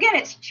 So again,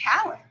 it's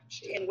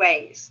challenged in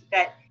ways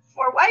that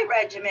for white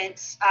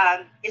regiments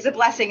is a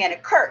blessing and a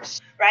curse,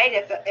 right?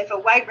 If a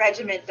white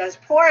regiment does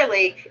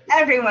poorly,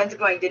 everyone's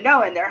going to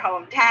know in their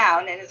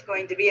hometown, and it's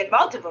going to be in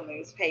multiple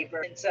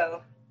newspapers. And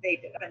so they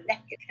have a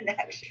negative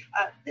connection.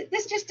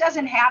 This just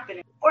doesn't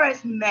happen for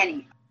as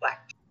many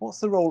black. What's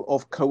the role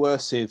of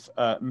coercive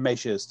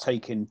measures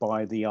taken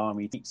by the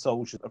army to keep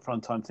soldiers at the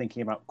front? I'm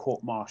thinking about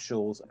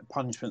court-martials and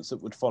punishments that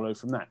would follow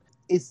from that.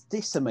 Is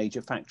this a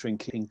major factor in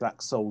keeping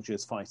black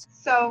soldiers fighting?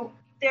 So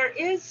there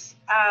is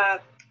a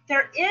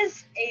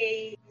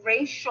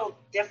racial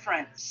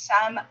difference.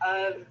 Some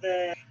of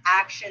the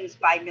actions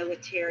by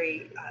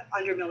military,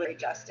 under military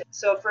justice.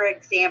 So, for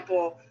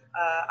example,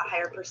 a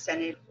higher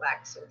percentage of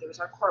black soldiers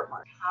are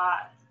court-martialed.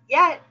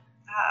 Yet,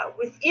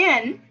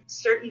 within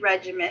certain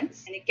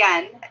regiments, and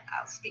again,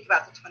 I'll speak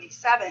about the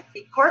 27th,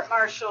 the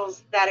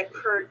court-martials that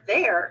occurred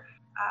there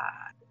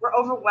were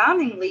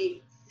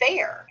overwhelmingly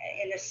fair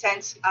in the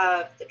sense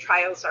of the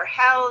trials are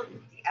held,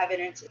 the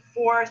evidence is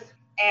forth,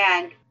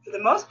 and for the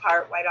most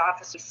part, white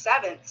officers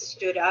 7th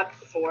stood up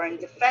for and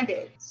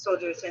defended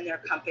soldiers in their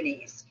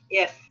companies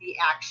if the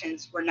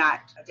actions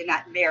did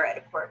not merit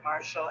a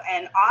court-martial,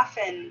 and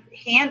often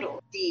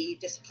handled the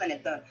discipline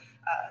at the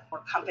or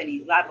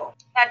company level.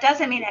 That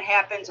doesn't mean it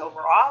happens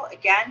overall.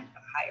 Again,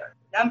 a higher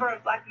number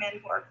of black men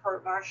who are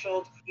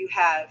court-martialed. You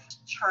have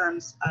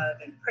terms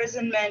of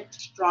imprisonment,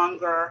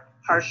 stronger,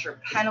 harsher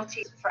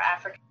penalties for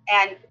Africans,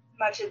 and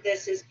much of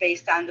this is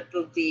based on the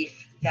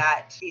belief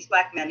that these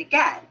black men,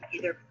 again,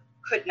 either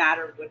could not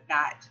or would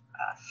not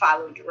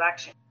follow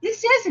direction.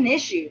 This is an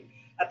issue,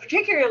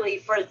 particularly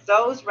for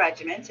those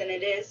regiments, and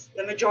it is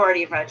the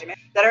majority of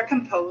regiments, that are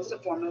composed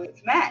of formerly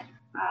men.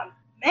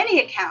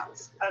 Many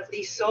accounts of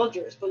these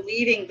soldiers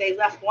believing they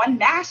left one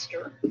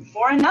master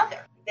for another.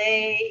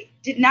 They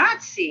did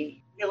not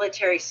see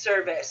military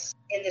service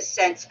in the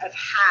sense of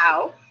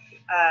how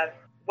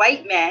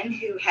white men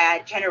who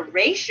had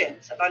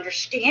generations of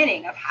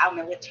understanding of how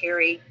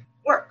military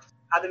worked,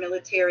 how the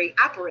military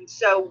operates.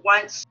 So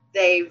once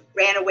they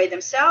ran away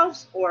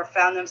themselves or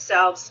found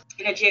themselves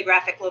in a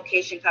geographic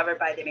location covered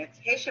by the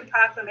Emancipation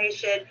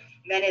Proclamation,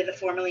 many of the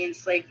formerly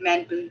enslaved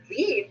men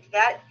believed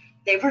that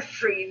they were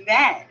free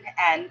men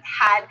and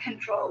had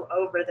control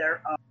over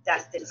their own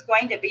destiny. It's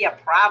going to be a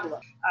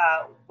problem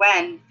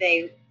when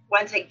they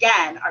once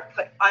again are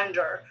put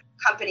under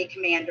company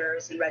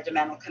commanders and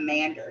regimental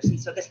commanders.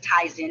 And so this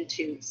ties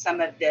into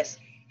some of this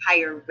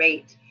higher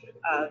rate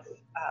of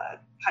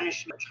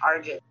punishment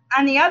charges.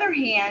 On the other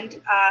hand,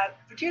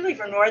 particularly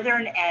for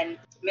Northern and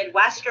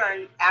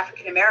Midwestern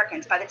African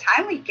Americans, by the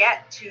time we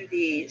get to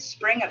the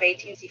spring of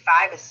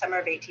 1865, the summer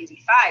of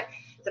 1865,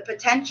 the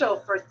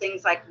potential for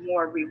things like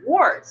more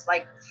rewards,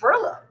 like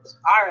furloughs,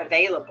 are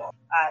available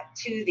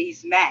to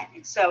these men.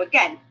 And so,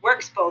 again,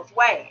 works both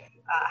ways.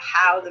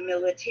 How the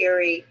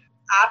military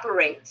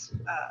operates,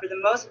 for the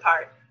most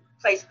part,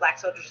 placed black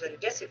soldiers at a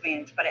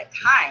disadvantage, but at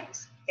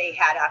times they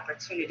had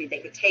opportunity, they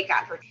could take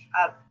opportunity.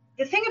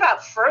 The thing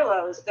about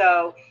furloughs,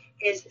 though,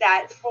 is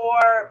that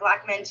for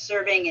black men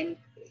serving in,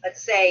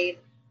 let's say,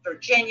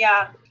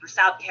 Virginia or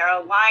South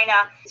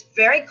Carolina, it's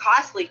very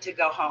costly to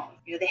go home.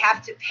 They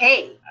have to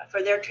pay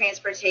for their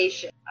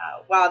transportation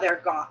while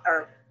they're gone,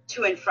 or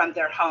to and from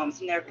their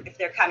homes. And if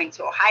they're coming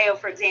to Ohio,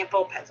 for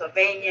example,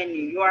 Pennsylvania,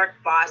 New York,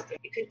 Boston,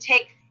 it could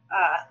take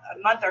a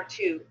month or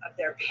two of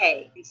their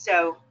pay. And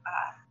so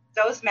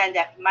those men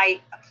that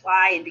might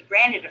apply and be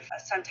granted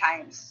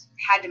sometimes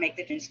had to make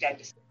the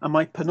instead. And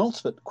my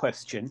penultimate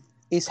question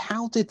is,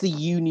 how did the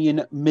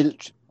Union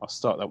military... I'll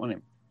start that one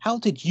in. How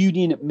did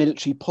Union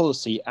military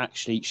policy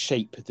actually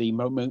shape the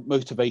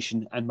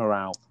motivation and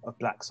morale of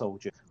black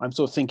soldiers? I'm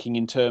sort of thinking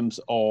in terms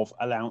of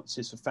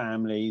allowances for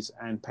families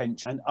and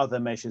pension and other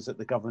measures that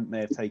the government may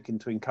have taken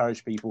to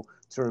encourage people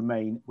to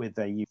remain with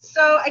their youth.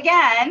 So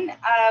again,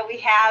 we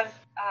have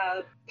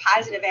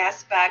positive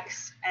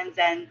aspects and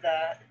then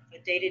the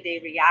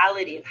day-to-day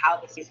reality of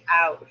how this is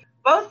out.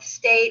 Both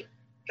state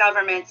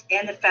governments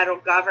and the federal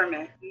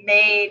government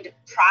made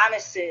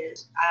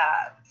promises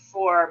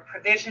for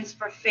provisions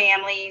for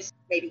families,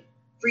 maybe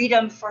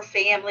freedom for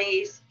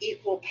families,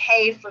 equal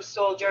pay for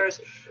soldiers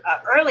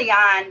early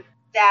on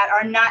that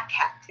are not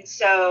kept. And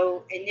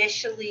so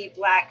initially,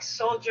 black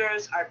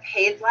soldiers are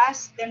paid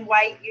less than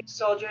white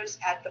soldiers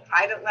at the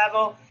private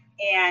level.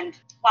 And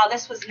while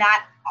this was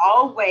not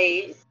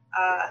always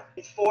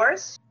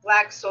enforced,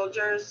 black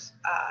soldiers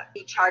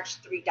be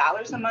charged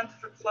 $3 a month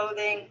for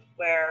clothing,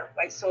 where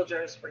white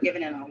soldiers were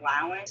given an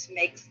allowance,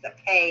 makes the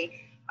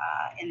pay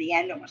in the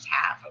end almost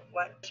half of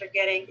what they're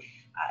getting.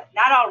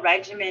 Not all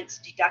regiments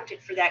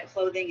deducted for that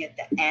clothing at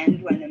the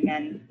end when the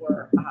men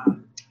were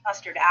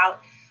mustered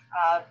out,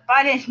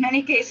 but in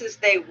many cases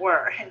they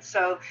were. And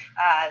so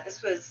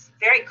this was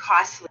very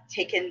costly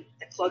taken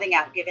the clothing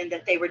out, given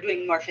that they were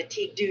doing more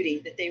fatigue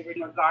duty, that they were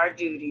more guard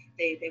duty.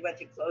 They went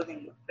to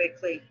clothing more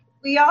quickly.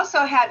 We also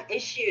have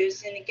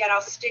issues, and again,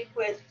 I'll stick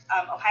with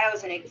Ohio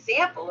as an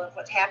example of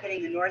what's happening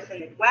in the North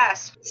and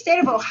Midwest. The state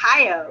of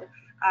Ohio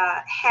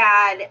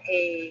had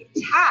a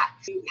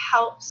tax to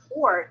help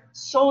support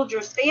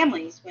soldiers'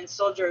 families when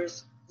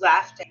soldiers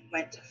left and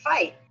went to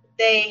fight.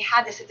 They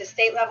had this at the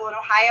state level in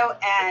Ohio,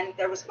 and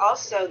there was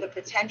also the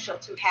potential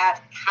to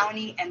have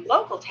county and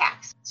local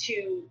tax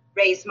to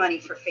raise money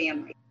for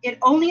families. It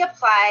only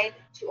applied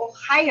to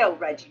Ohio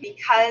regiment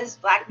because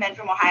Black men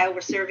from Ohio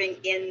were serving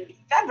in the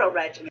federal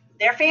regiment.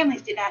 Their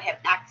families did not have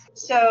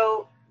access.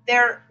 So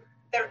there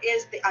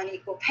is the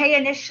unequal pay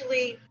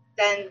initially,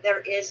 then there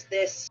is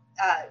this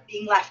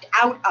being left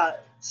out of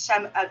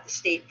some of the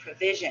state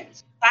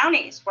provisions.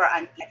 Counties were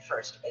on at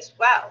first as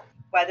well,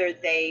 whether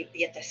they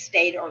be at the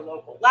state or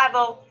local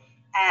level,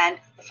 and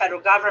the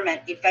federal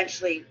government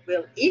eventually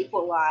will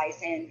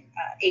equalize in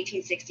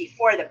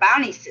 1864 the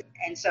bounty system.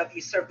 And so if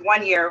you served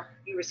 1 year,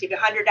 you received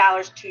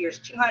 $100, 2 years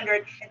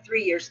 $200, and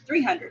 3 years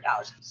 $300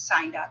 if you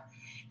signed up.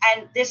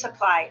 And this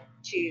applied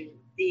to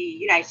the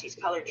United States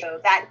Colored. So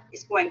that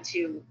is going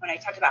to, when I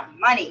talked about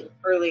money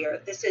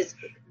earlier, this is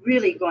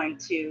really going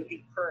to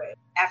encourage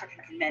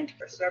African American men to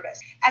go service.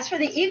 As for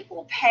the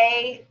equal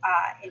pay,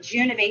 in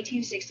June of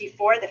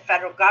 1864, the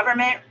federal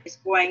government is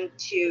going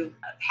to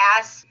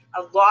pass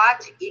a law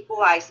to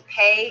equalize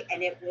pay,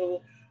 and it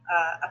will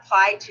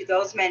apply to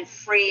those men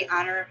free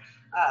honor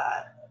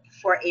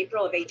for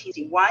April of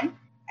 1861,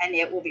 and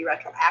it will be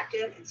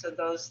retroactive. And so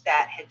those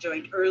that had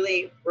joined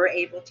early were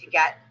able to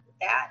get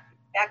that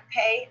back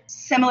pay.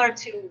 Similar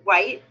to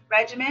white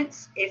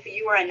regiments, if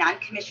you were a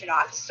non-commissioned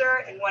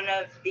officer in one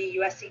of the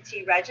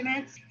USCT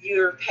regiments,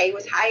 your pay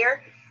was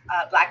higher.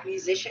 Black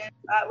musicians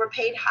were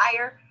paid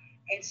higher.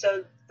 And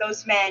so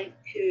those men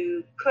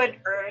who could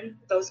earn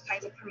those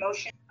kinds of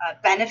promotions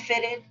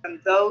benefited from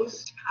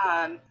those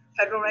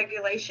federal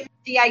regulations.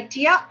 The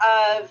idea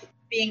of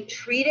being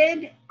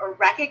treated or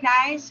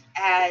recognized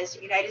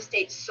as United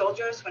States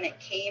soldiers when it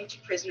came to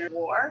prisoner of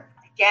war,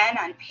 again,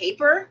 on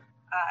paper,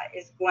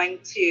 is going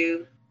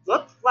to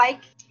look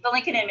like the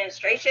Lincoln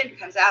administration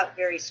comes out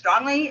very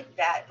strongly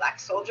that Black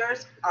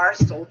soldiers are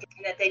soldiers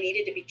and that they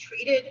needed to be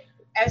treated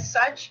as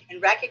such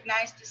and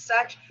recognized as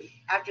such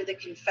after the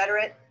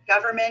Confederate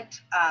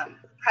government,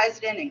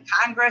 president and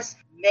Congress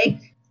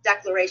make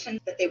declarations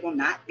that they will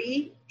not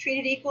be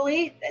treated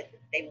equally, that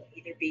they will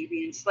either be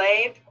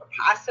re-enslaved or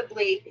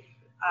possibly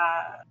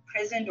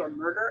imprisoned or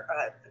murdered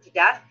to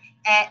death.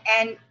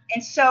 And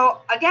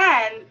so,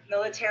 again,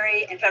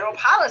 military and federal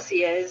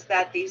policy is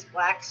that these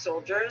Black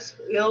soldiers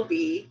will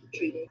be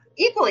treated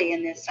equally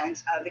in this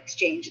sense of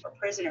exchange for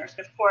prisoners.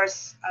 Of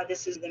course,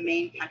 this is the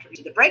main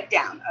contribution to the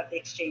breakdown of the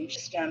exchange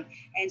system.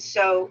 And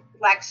so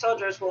Black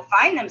soldiers will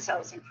find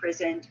themselves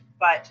imprisoned,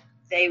 but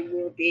they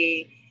will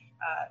be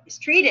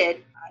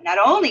mistreated not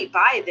only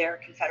by their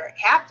Confederate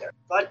captor,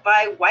 but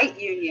by white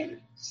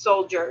Union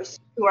soldiers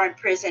who are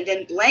imprisoned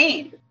and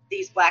blame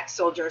these Black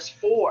soldiers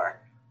for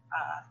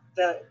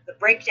the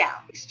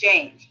breakdown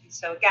exchange. And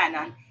so again,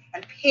 on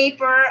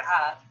paper,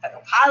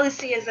 federal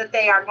policy is that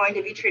they are going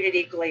to be treated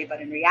equally,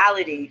 but in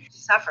reality,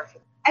 suffer.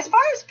 As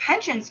far as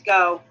pensions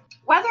go,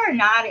 whether or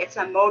not it's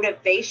a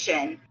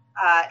motivation,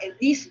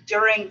 at least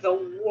during the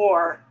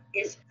war,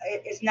 is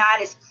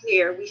not as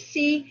clear. We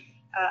see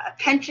a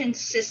pension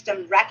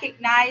system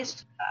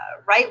recognized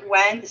right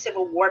when the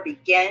Civil War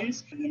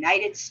begins. The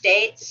United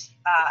States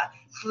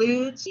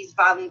includes these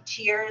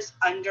volunteers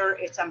under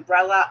its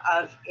umbrella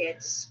of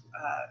its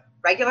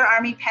regular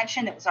Army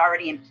pension that was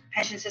already in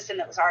pension system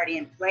that was already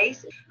in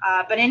place.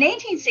 But in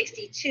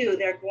 1862,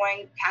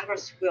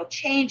 Congress will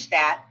change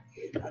that.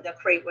 They'll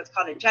create what's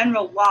called a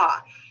general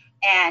law,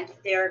 and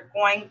they're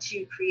going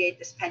to create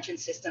this pension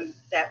system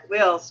that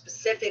will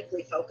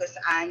specifically focus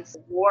on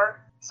war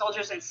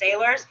soldiers and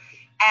sailors,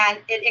 and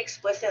it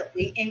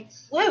explicitly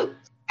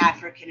includes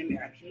African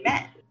American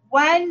men.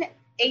 When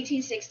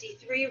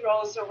 1863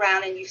 rolls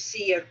around and you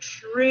see a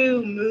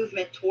true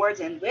movement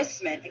towards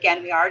enlistment,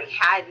 again, we already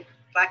had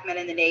Black men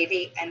in the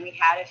Navy, and we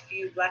had a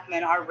few Black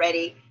men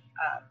already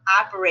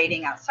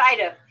operating outside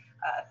of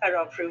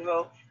federal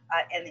approval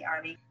in the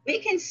Army. We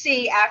can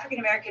see African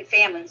American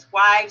families,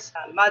 wives,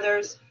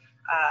 mothers,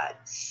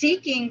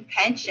 seeking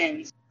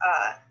pensions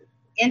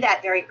in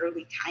that very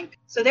early time.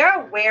 So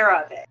they're aware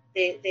of it.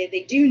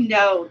 They do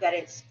know that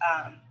it's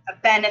a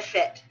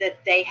benefit that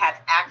they have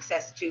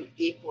access to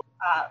equally.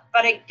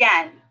 But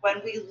again,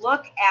 when we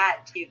look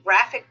at the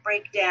geographic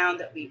breakdown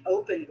that we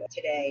opened with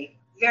today,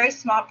 very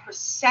small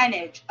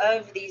percentage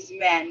of these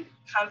men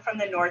come from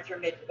the North or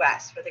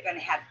Midwest, where they're going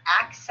to have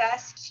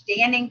access,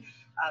 standing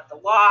the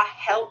law,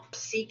 help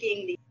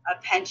seeking the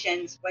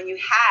pensions. When you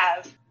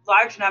have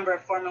large number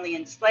of formerly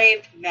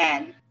enslaved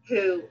men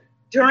who,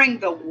 during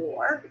the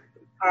war,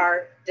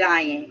 are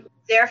dying,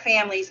 their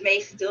families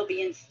may still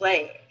be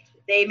enslaved.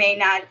 They may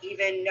not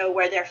even know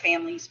where their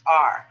families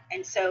are.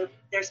 And so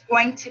there's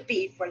going to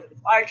be, for the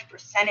large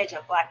percentage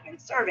of Black men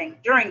serving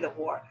during the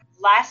war,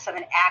 less of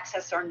an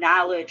access or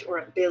knowledge or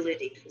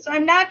ability. So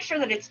I'm not sure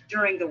that it's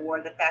during the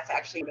war that that's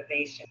actually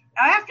motivation.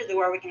 Now, after the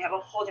war, we can have a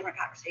whole different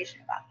conversation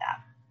about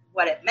that,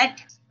 what it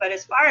meant. But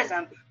as far as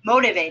a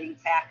motivating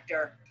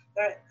factor,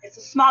 it's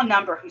a small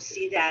number who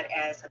see that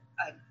as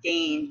a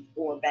gain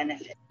or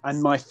benefit.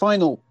 And my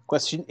final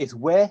question is,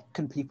 where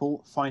can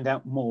people find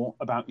out more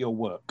about your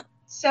work?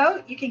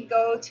 So you can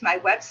go to my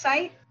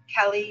website,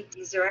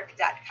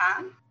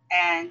 kellymezurek.com,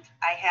 and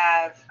I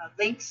have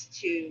links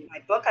to my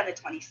book on the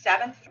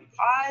 27th from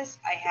Pause.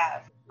 I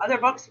have other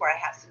books where I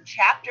have some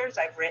chapters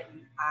I've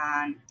written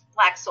on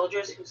Black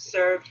soldiers who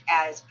served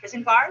as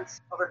prison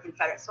guards over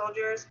Confederate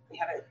soldiers. We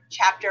have a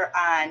chapter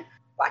on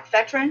Black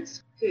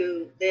veterans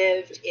who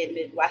lived in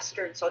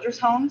Midwestern soldiers'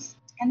 homes.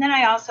 And then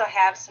I also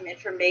have some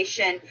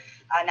information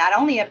not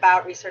only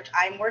about research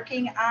I'm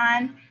working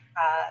on,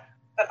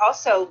 but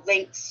also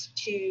links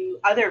to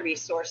other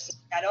resources,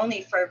 not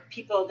only for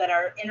people that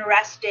are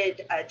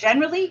interested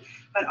generally,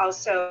 but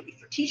also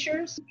for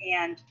teachers.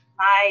 And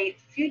my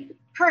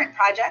current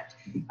project,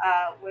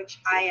 which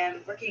I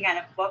am working on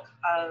a book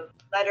of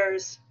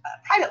letters,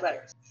 private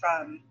letters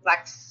from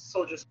Black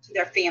soldiers to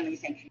their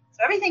families.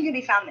 So everything can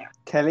be found there.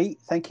 Kelly,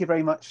 thank you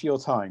very much for your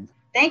time.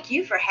 Thank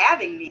you for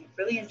having me.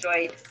 Really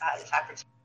enjoyed this opportunity.